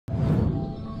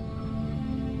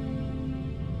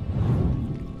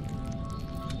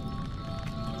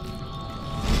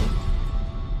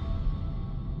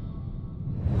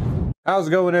How's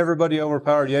it going, everybody?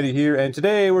 Overpoweredyeti here, and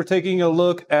today we're taking a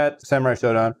look at Samurai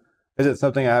Shodown. Is it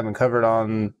something I haven't covered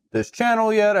on this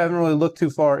channel yet? I haven't really looked too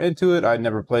far into it. I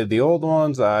never played the old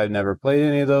ones. I've never played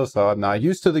any of those, so I'm not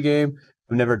used to the game.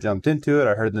 I've never jumped into it.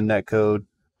 I heard the netcode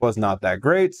was not that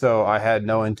great, so I had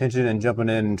no intention in jumping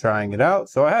in and trying it out.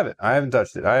 So I haven't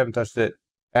touched it. I haven't touched it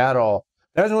at all.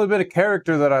 There hasn't really been a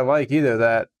character that I like either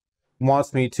that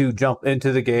wants me to jump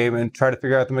into the game and try to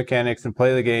figure out the mechanics and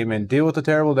play the game and deal with the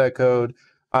terrible netcode.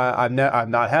 I've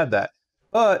not had that.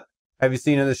 But have you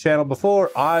seen in this channel before?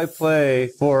 I play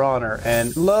For Honor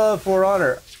and love For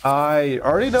Honor. I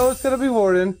already know it's going to be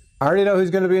Warden. I already know he's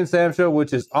going to be in Sam Show,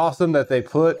 which is awesome that they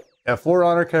put a For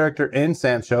Honor character in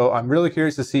Sam Show. I'm really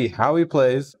curious to see how he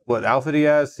plays, what outfit he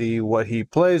has, see what he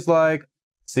plays like,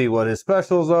 see what his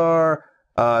specials are,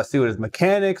 see what his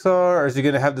mechanics are. Or is he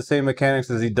going to have the same mechanics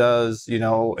as he does, you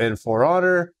know, in For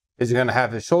Honor? Is he going to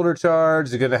have his shoulder charge?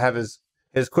 Is he going to have his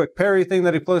quick parry thing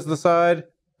that he plays to the side?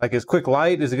 Like his quick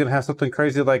light? Is he going to have something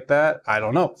crazy like that? I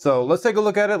don't know. So let's take a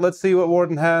look at it. Let's see what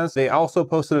Warden has. They also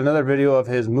posted another video of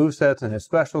his movesets and his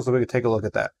specials, so we can take a look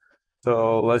at that.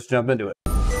 So let's jump into it.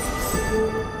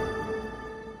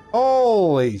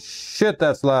 Holy shit,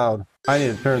 that's loud. I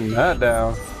need to turn that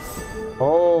down.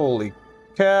 Holy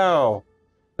cow.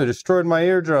 They destroyed my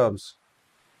eardrums.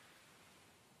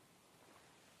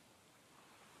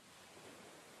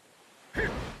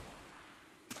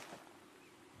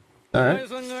 All right.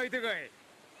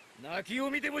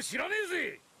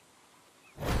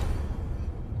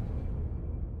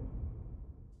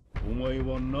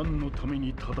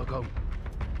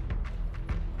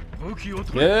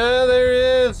 Yeah, there he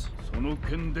is.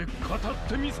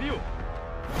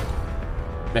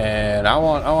 Man, I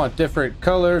want different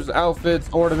colors, outfits,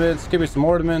 ornaments. Give me some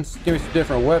ornaments. Give me some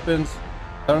different weapons.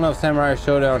 I don't know if Samurai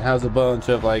Shodown has a bunch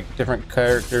of like different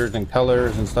characters and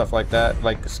colors and stuff like that,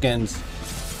 like skins.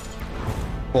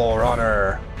 For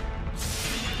Honor.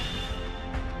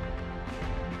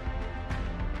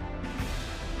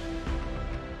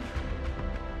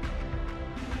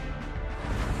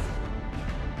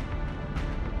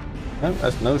 Oh,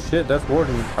 that's no shit. That's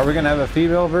Warden. Are we gonna have a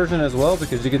female version as well?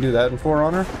 Because you can do that in For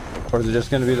Honor, or is it just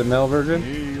gonna be the male version?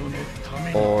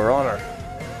 For Honor.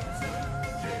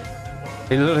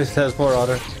 He literally says For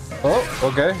Honor.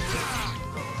 Oh, okay.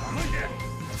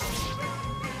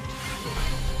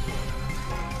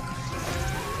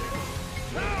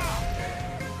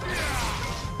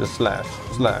 Just slash,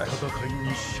 slash.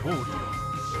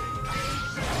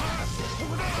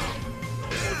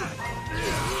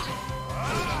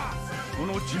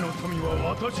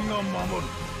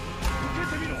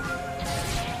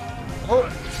 Oh.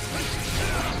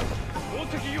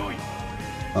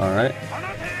 All right.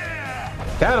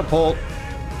 Catapult.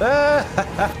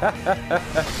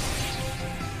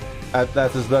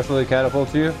 That's especially catapult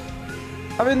to you.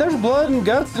 I mean, there's blood and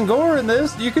guts and gore in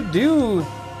this. You could do.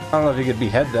 I don't know if you could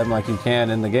behead them like you can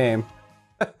in the game.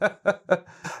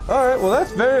 All right, well,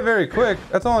 that's very, very quick.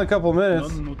 That's only a couple minutes.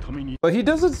 But he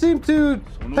doesn't seem too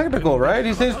technical, right?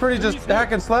 He seems pretty just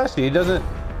hack and slashy. He doesn't...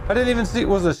 I didn't even see...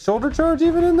 Was the shoulder charge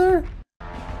even in there?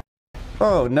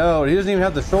 Oh, no. He doesn't even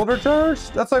have the shoulder charge?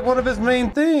 That's like one of his main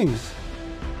things.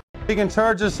 He can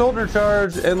charge his shoulder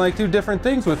charge and like do different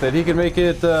things with it. He can make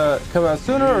it come out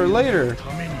sooner or later.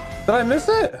 Did I miss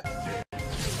it?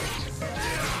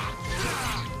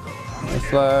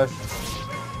 Slash.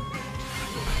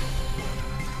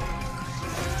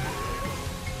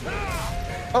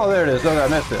 Oh, there it is. Okay, I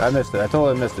missed it. I missed it. I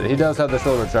totally missed it. He does have the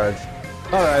shoulder charge.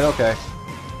 All right, okay.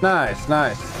 Nice,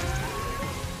 nice.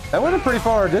 That went a pretty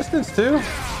far distance, too.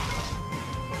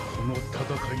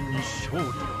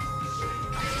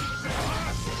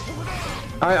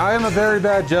 I am a very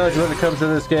bad judge when it comes to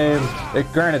this game.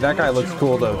 Granted, that guy looks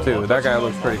cool, though, too. That guy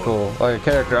looks pretty cool. Like a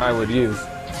character I would use.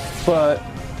 But...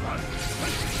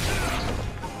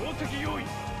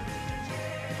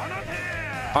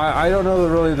 I don't know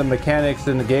really the mechanics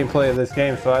and the gameplay of this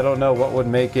game, so I don't know what would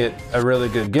make it a really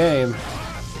good game.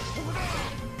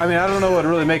 I mean, I don't know what would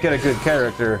really make it a good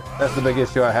character. That's the big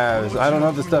issue I have. Is I don't know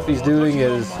if the stuff he's doing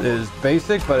is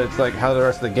basic, but it's like how the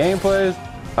rest of the game plays.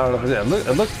 I don't know if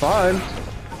it looks fine.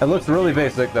 It looks really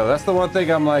basic though. That's the one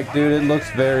thing I'm like, dude, it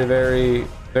looks very, very,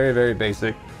 very, very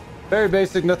basic. Very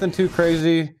basic, nothing too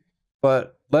crazy.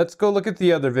 But let's go look at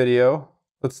the other video.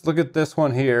 Let's look at this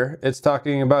one here. It's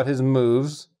talking about his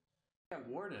moves. Yeah,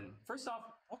 Warden. First off,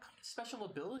 what kind of special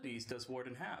abilities does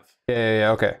Warden have?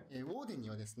 Yeah, okay. Warden に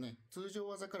はですね、通常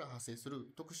技から派生する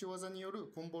特殊技による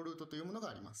コンボルートというものが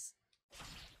あります。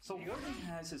So Warden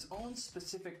has his own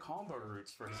specific combo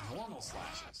routes for his normal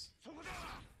slashes.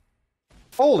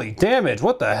 Holy damage!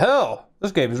 What the hell?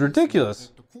 This game is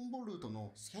ridiculous. コンボルート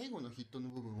の最後のヒットの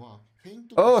部分はフェイン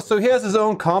ト Oh, so he has his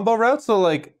own combo route? So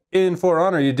like in For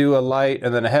Honor, you do a light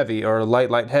and then a heavy, or a light,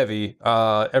 light, heavy.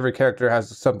 Every character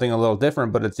has something a little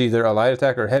different, but it's either a light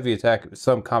attack or heavy attack,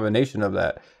 some combination of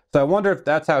that. So I wonder if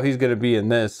that's how he's going to be in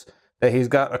this. That he's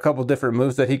got a couple different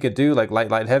moves that he could do, like light,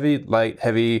 light, heavy, light,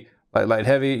 heavy, light, light,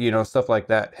 heavy, you know, stuff like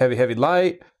that. Heavy, heavy,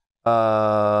 light.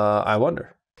 I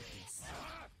wonder.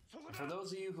 For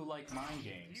those of you who like mind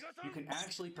games, you can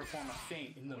actually perform a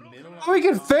feint in the middle of Oh, we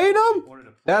can feint him? in order to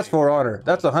play. That's For Honor.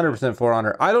 That's 100% For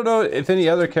Honor. I don't know if any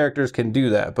other characters can do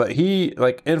that, but he,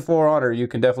 like in For Honor, you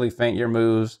can definitely feint your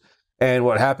moves. And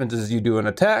what happens is you do an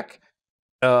attack,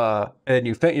 and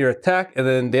you feint your attack, and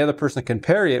then the other person can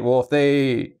parry it. Well,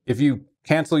 if you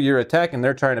cancel your attack and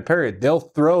they're trying to parry it, they'll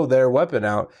throw their weapon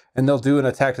out and they'll do an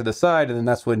attack to the side, and then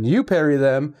that's when you parry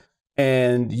them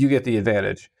and you get the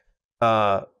advantage.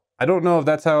 I don't know if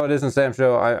that's how it is in Sam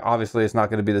Show. Obviously it's not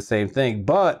going to be the same thing,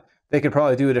 but they could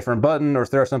probably do a different button or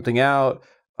throw something out,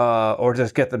 or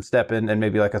just get them stepping and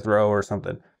maybe like a throw or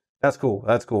something. That's cool.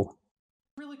 That's cool.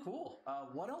 Really cool.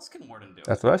 What else can Warden do?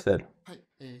 That's what I said. はい、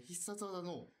必殺技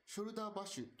のショルダーバッ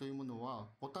シュというものは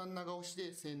ボタン長押し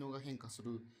で性能が変化す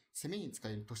る攻めに使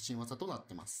える突進技となっ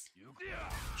ています。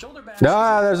 Shoulder bash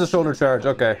Ah, is there's a shoulder charge.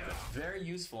 Okay. very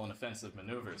useful in offensive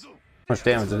maneuvers. How much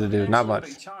damage does it do? Not much.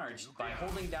 Be charged by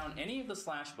holding down any of the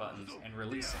slash buttons and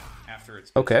releasing after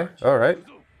it's been Okay. charged. All right.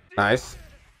 Nice.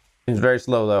 Seems very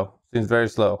slow though. Seems very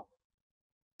slow.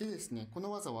 でですね、こ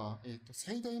の技は、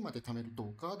最大まで貯める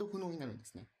とガード不能になるんで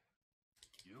すね。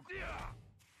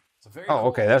 So very Oh,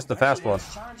 okay, that's the fast Actually, one.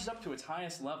 it's charged up to its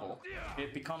highest level,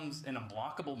 it becomes an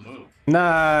unblockable move.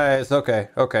 Nice. Okay.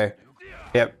 Okay.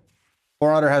 Yep.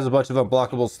 For Honor has a bunch of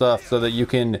unblockable stuff so that you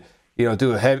can, you know,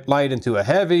 do a light into a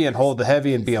heavy and hold the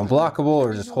heavy and be unblockable,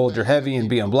 or just hold your heavy and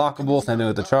be unblockable. Same thing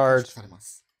with the charge. されま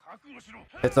す。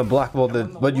 It's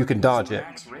unblockable, but you can dodge it.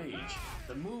 Max rage,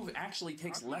 the move actually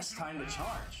takes less time to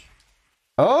charge.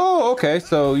 Oh, okay.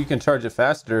 So you can charge it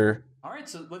faster. All right,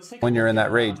 so let's take When a you're look in that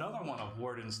at rage. another one of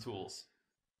Warden's tools.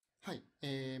 は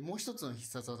い、もう一つの必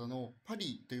殺技のパ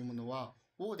リーというものは、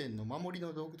ウォーデンの守り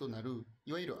の道具となる、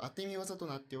いわゆる当て身技と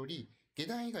なっており、下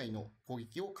段以外の攻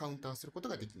撃をカウンターすること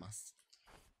ができます。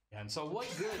 And so what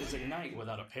good is Ignite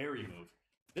without a parry move?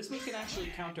 This move can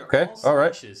actually counter Okay, all all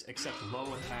right. slashes except low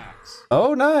attacks.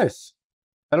 Oh, nice.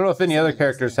 I don't know if any other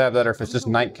characters have that or if it's just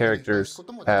Knight characters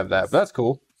have that, but that's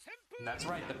cool. And that's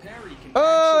right, the parry can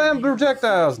Oh, actually and be used for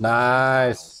projectiles. fighting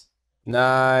Nice.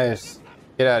 Nice.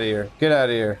 Get out of here. Get out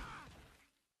of here.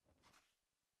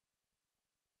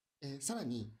 さら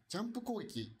に、ジャンプ攻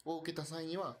撃を受けた際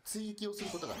には追撃をする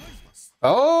ことができます。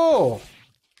 Oh,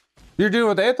 you're doing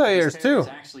with This anti-airs parry too. is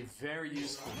actually very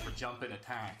useful for jumping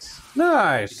attacks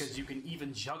Nice. because you can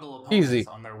even juggle opponents Easy.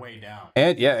 on their way down.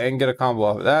 And yeah, and get a combo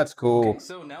off. That's cool. Okay,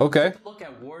 so now Okay. let's take a look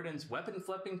at Warden's weapon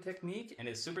flipping technique and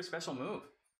his super special move.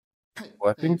 はい、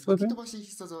 Weapon 吹 flipping? き飛ばし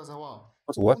必殺技は、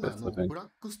 What's オー weapon ナーの flipping? ブラッ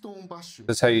クストーンバッシュ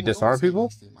This how you というものを disarm people? 再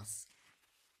現しています。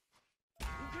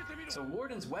 So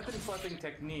Warden's weapon flipping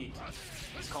technique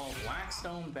is called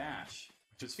Blackstone Bash,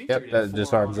 which is Yep, featured in that For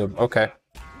disarms Honor. them. Okay.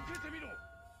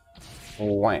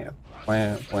 Wham,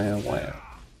 wham, wham, wham.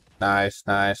 Nice,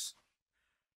 nice.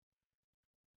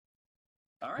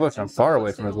 All right, Looks and I'm so far let's away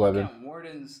take from a his look weapon. at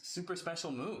Warden's super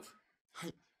special move. は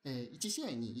い、1試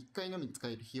合に1回のみ使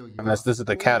える火を Unless this is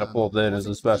the catapult, then is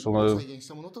a special move. 再現し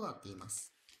たものとなっていま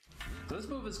す。 So this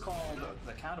move is called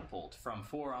the Catapult from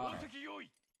For Honor.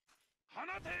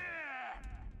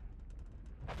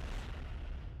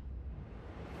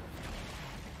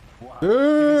 Wow. Ooh,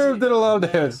 You can see did a lot of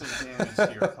it damage. does some damage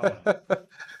to your opponent.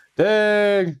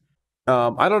 Dang.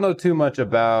 I don't know too much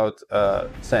about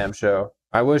Sam Show.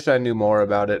 I wish I knew more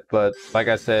about it, but like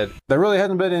I said, there really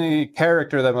hasn't been any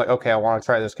character that I'm like, okay, I want to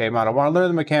try this game out. I want to learn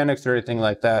the mechanics or anything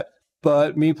like that.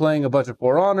 But me playing a bunch of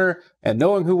For Honor and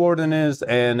knowing who Warden is,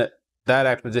 and that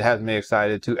actually has me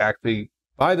excited to actually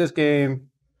buy this game,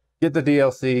 get the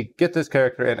DLC, get this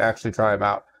character, and actually try him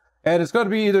out. And it's going to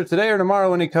be either today or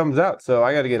tomorrow when he comes out, so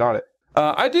I got to get on it.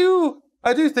 I do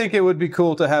think it would be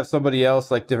cool to have somebody else,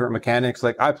 like different mechanics.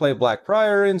 Like I play Black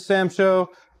Prior in Sam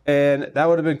Show, and that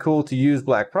would have been cool to use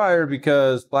Black Prior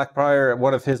because Black Prior,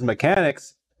 one of his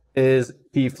mechanics is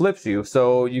he flips you.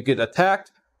 So you get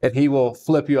attacked and he will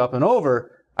flip you up and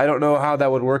over. I don't know how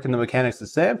that would work in the mechanics of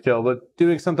Sam Show, but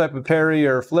doing some type of parry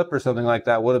or flip or something like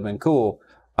that would have been cool.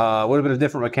 Would have been a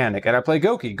different mechanic. And I play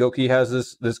Goki. Goki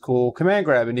has this cool command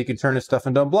grab and he can turn his stuff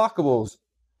into unblockables.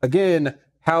 Again,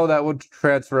 how that would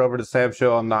transfer over to Sam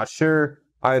Show, I'm not sure.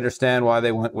 I understand why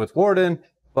they went with Warden,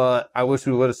 but I wish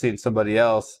we would have seen somebody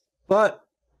else. But,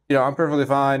 you know, I'm perfectly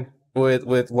fine.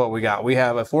 with what we got. We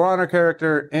have a For Honor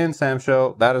character in Sam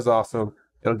Show. That is awesome.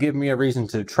 It'll give me a reason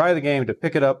to try the game, to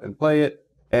pick it up and play it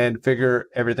and figure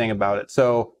everything about it.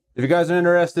 So if you guys are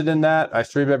interested in that, I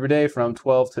stream every day from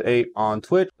 12 to 8 on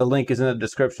Twitch. The link is in the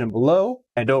description below.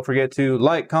 And don't forget to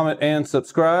like, comment, and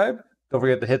subscribe. Don't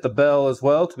forget to hit the bell as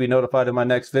well to be notified of my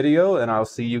next video. And I'll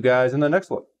see you guys in the next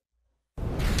one.